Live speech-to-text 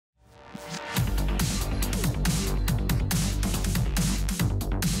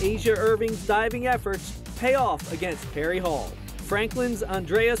Asia Irving's diving efforts pay off against Perry Hall. Franklin's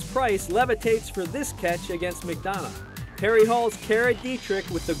Andreas Price levitates for this catch against McDonough. Perry Hall's Kara Dietrich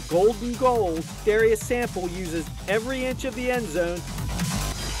with the golden goal. Darius Sample uses every inch of the end zone.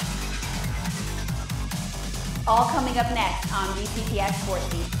 All coming up next on BCPS-Sports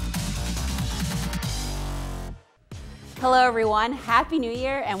Scene. Hello everyone, Happy New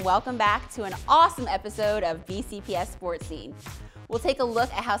Year and welcome back to an awesome episode of BCPS-Sports Scene. We'll take a look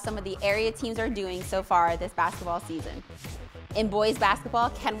at how some of the area teams are doing so far this basketball season. In boys basketball,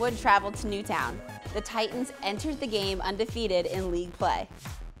 Kenwood traveled to Newtown. The Titans entered the game undefeated in league play.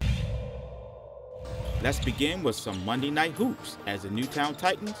 Let's begin with some Monday night hoops as the Newtown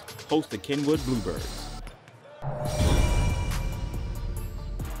Titans host the Kenwood Bluebirds.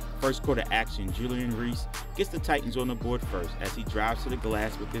 First quarter action, Julian Reese gets the Titans on the board first as he drives to the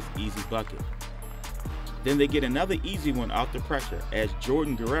glass with this easy bucket. Then they get another easy one off the pressure as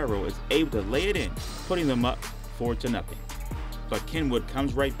Jordan Guerrero is able to lay it in, putting them up 4-0. But Kenwood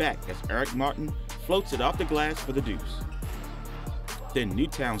comes right back as Eric Martin floats it off the glass for the deuce. Then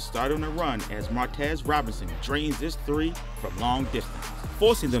Newtown start on a run as Martez Robinson drains this three from long distance,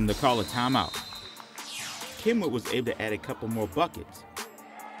 forcing them to call a timeout. Kenwood was able to add a couple more buckets,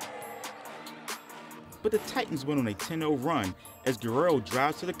 but the Titans went on a 10-0 run as Guerrero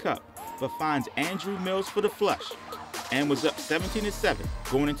drives to the cup, but finds Andrew Mills for the flush, and was up 17-7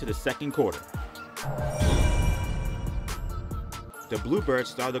 going into the second quarter. The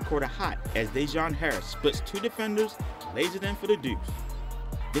Bluebirds start the quarter hot as Dejon Harris splits two defenders, lays it in for the deuce.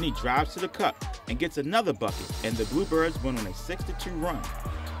 Then he drives to the cup and gets another bucket, and the Bluebirds went on a 6-2 run,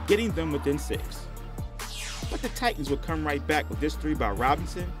 getting them within 6. But the Titans would come right back with this three by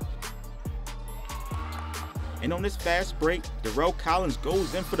Robinson. And on this fast break, Darrell Collins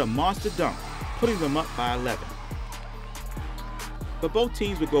goes in for the monster dunk, putting them up by 11. But both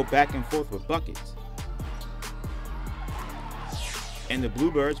teams would go back and forth with buckets. And the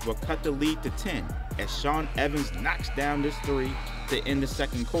Bluebirds will cut the lead to 10 as Sean Evans knocks down this three to end the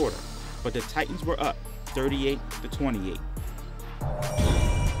second quarter. But the Titans were up 38-28.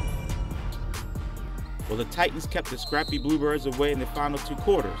 Well, the Titans kept the scrappy Bluebirds away in the final two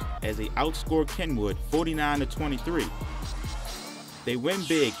quarters as they outscored Kenwood 49-23. They win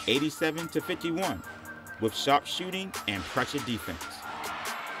big 87-51 with sharp shooting and pressure defense.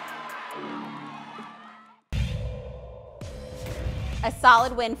 A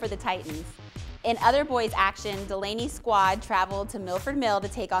solid win for the Titans. In other boys action, Delaney's squad traveled to Milford Mill to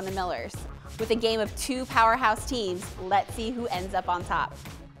take on the Millers. With a game of two powerhouse teams, let's see who ends up on top.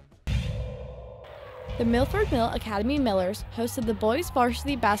 The Milford Mill Academy Millers hosted the boys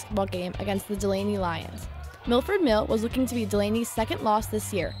varsity basketball game against the Delaney Lions. Milford Mill was looking to be Delaney's second loss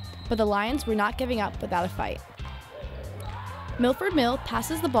this year, but the Lions were not giving up without a fight. Milford Mill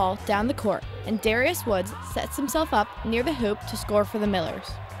passes the ball down the court, and Darius Woods sets himself up near the hoop to score for the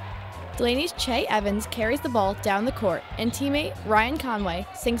Millers. Delaney's Che Evans carries the ball down the court, and teammate Ryan Conway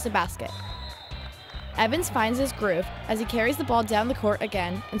sinks a basket. Evans finds his groove as he carries the ball down the court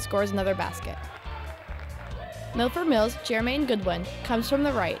again and scores another basket. Milford Mill's Jermaine Goodwin comes from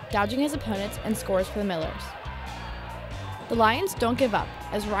the right, dodging his opponents and scores for the Millers. The Lions don't give up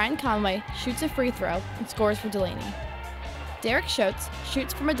as Ryan Conway shoots a free throw and scores for Delaney. Derek Schultz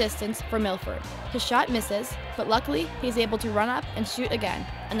shoots from a distance for Milford. His shot misses, but luckily he's able to run up and shoot again,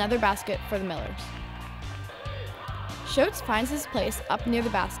 another basket for the Millers. Schultz finds his place up near the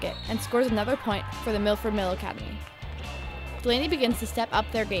basket and scores another point for the Milford Mill Academy. Delaney begins to step up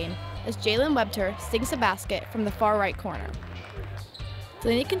their game as Jalen Webster sinks a basket from the far right corner.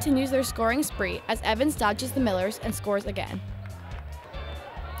 Delaney continues their scoring spree as Evans dodges the Millers and scores again.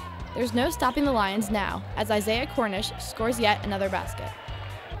 There's no stopping the Lions now as Isaiah Cornish scores yet another basket.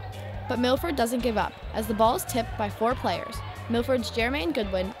 But Milford doesn't give up as the ball is tipped by 4 players. Milford's Jermaine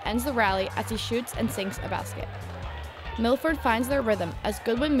Goodwin ends the rally as he shoots and sinks a basket. Milford finds their rhythm as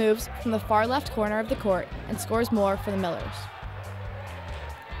Goodwin moves from the far left corner of the court and scores more for the Millers.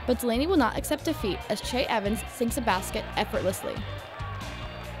 But Delaney will not accept defeat as Che Evans sinks a basket effortlessly.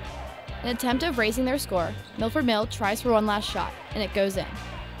 In an attempt of raising their score, Milford Mill tries for one last shot, and it goes in.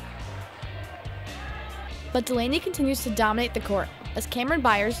 But Delaney continues to dominate the court as Cameron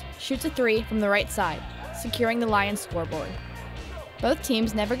Byers shoots a 3 from the right side, securing the Lions scoreboard. Both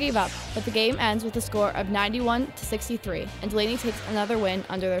teams never gave up, but the game ends with a score of 91-63, and Delaney takes another win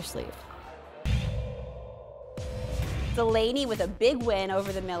under their sleeve. Delaney with a big win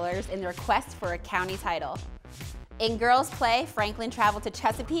over the Millers in their quest for a county title. In girls play, Franklin traveled to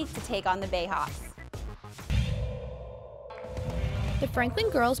Chesapeake to take on the Bayhawks. The Franklin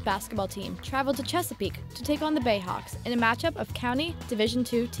girls basketball team traveled to Chesapeake to take on the Bayhawks in a matchup of County Division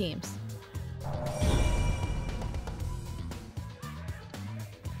II teams.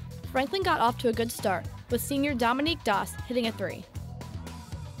 Franklin got off to a good start, with senior Dominique Doss hitting a three.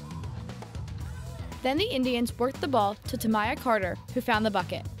 Then the Indians worked the ball to Tamaya Carter, who found the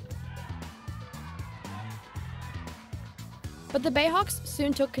bucket. But the Bayhawks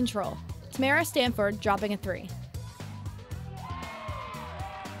soon took control, Tamara Stanford dropping a three.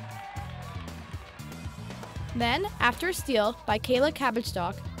 Then, after a steal by Kayla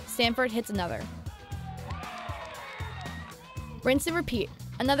Cabbage-Stalk, Stanford hits another. Rinse and repeat,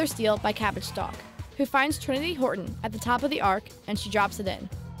 another steal by Cabbage-Stalk, who finds Trinity Horton at the top of the arc, and she drops it in.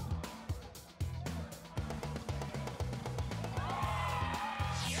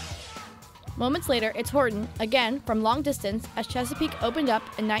 Moments later, it's Horton, again from long distance, as Chesapeake opened up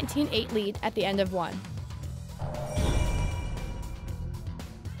a 19-8 lead at the end of one.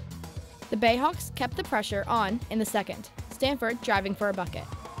 The Bayhawks kept the pressure on in the second, Stanford driving for a bucket.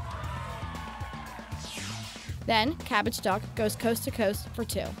 Then, Cabbage-Stalk goes coast to coast for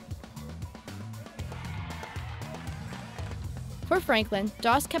two. For Franklin,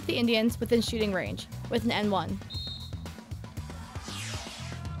 Doss kept the Indians within shooting range, with an N1.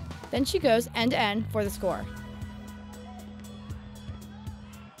 Then she goes end-to-end for the score.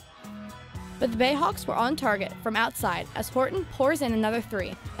 But the Bayhawks were on target from outside as Horton pours in another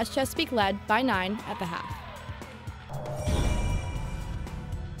three, as Chesapeake led by 9 at the half.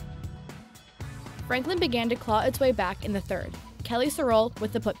 Franklin began to claw its way back in the third, Kelly Sorrell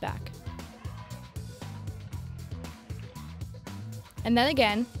with the putback. And then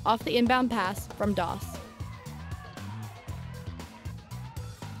again, off the inbound pass from Doss.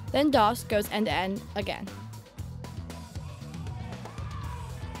 Then Doss goes end-to-end again.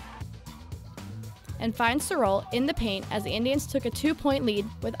 And finds Sorrell in the paint as the Indians took a 2-point lead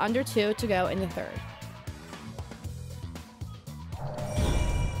with under 2 to go in the third.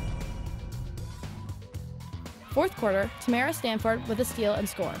 Fourth quarter, Tamara Stanford with a steal and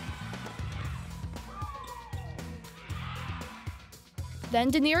score.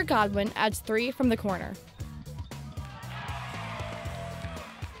 Then Danira Godwin adds 3 from the corner.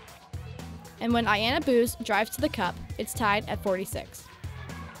 And when Ayanna Booz drives to the cup, it's tied at 46.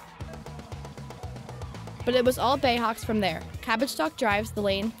 But it was all Bayhawks from there. Cabbage-Stalk drives the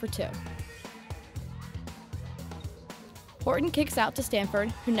lane for 2. Horton kicks out to Stanford,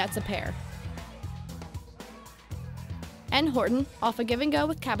 who nets a pair. And Horton off a give and go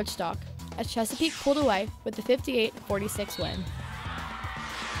with Cabbage-Stalk, as Chesapeake pulled away with the 58-46 win.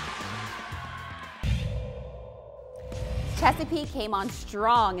 Chesapeake came on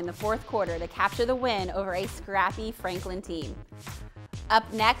strong in the fourth quarter to capture the win over a scrappy Franklin team.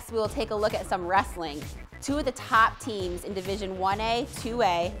 Up next, we will take a look at some wrestling. Two of the top teams in Division 1A,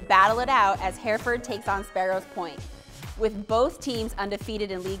 2A battle it out as Hereford takes on Sparrows Point. With both teams undefeated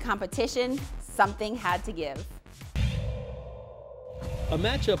in league competition, something had to give. A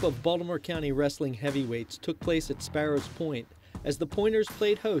matchup of Baltimore County wrestling heavyweights took place at Sparrows Point as the Pointers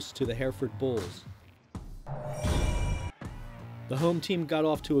played host to the Hereford Bulls. The home team got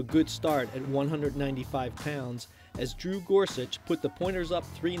off to a good start at 195 pounds as Drew Gorsuch put the Pointers up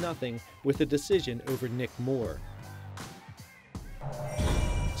 3-0 with a decision over Nick Moore.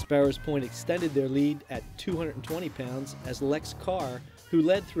 Sparrows Point extended their lead at 220 pounds as Lex Carr, who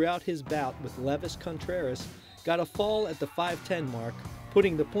led throughout his bout with Levis Contreras, got a fall at the 5:10 mark,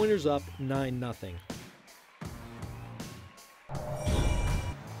 putting the Pointers up 9-0.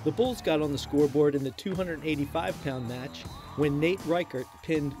 The Bulls got on the scoreboard in the 285-pound match when Nate Reichert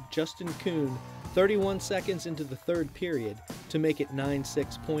pinned Justin Kuhn 31 seconds into the third period to make it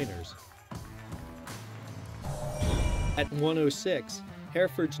 9-6 Pointers. At 1:06,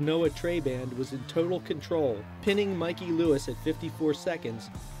 Hereford's Noah Treband was in total control, pinning Mikey Lewis at 54 seconds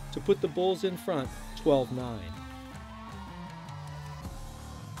to put the Bulls in front 12-9.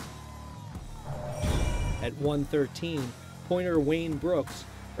 At 1:13, Pointer Wayne Brooks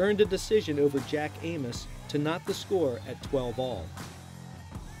earned a decision over Jack Amos to knot the score at 12-all.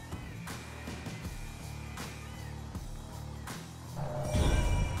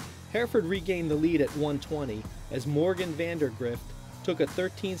 Hereford regained the lead at 1:20 as Morgan Vandergrift took a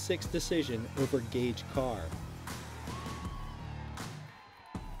 13-6 decision over Gage Carr.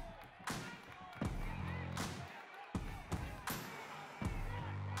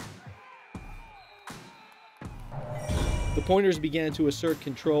 The Pointers began to assert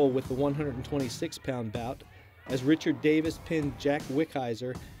control with the 126-pound bout as Richard Davis pinned Jack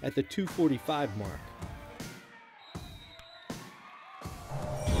Wickheiser at the 2:45 mark.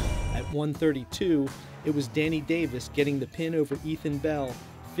 At 1:32, It was Danny Davis getting the pin over Ethan Bell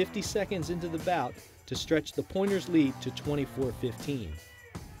 50 seconds into the bout to stretch the Pointers' lead to 24-15.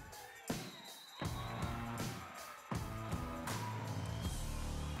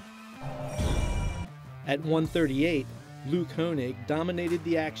 At 1:38, Luke Honig dominated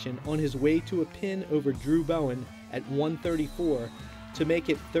the action on his way to a pin over Drew Bowen at 1:34 to make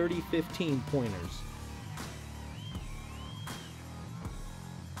it 30-15 Pointers.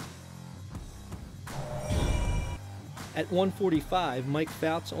 At 1:45, Mike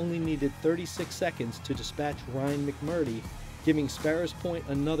Fouts only needed 36 seconds to dispatch Ryan McMurdy, giving Sparrows Point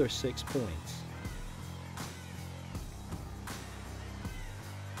another 6 points.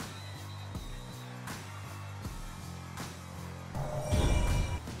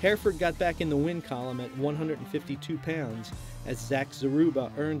 Hereford got back in the win column at 152 pounds as Zach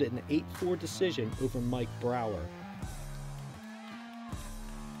Zaruba earned an 8-4 decision over Mike Brower.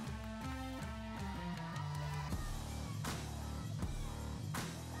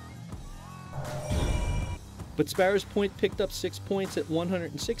 But Sparrows Point picked up 6 points at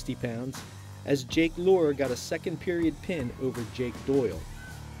 160 pounds as Jake Lohr got a second period pin over Jake Doyle.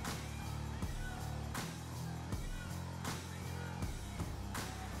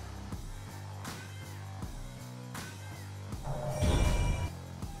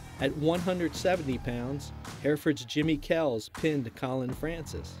 At 170 pounds, Hereford's Jimmy Kells pinned Colin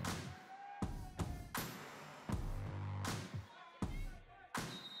Francis.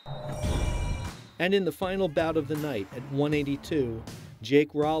 And in the final bout of the night at 182, Jake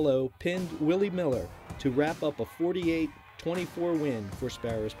Rollo pinned Willie Miller to wrap up a 48-24 win for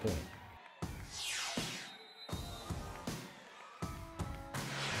Sparrows Point.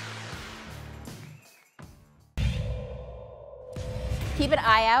 Keep an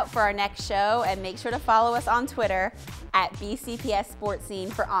eye out for our next show and make sure to follow us on Twitter at BCPS-Sports Scene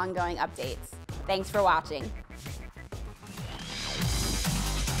for ongoing updates. Thanks for watching.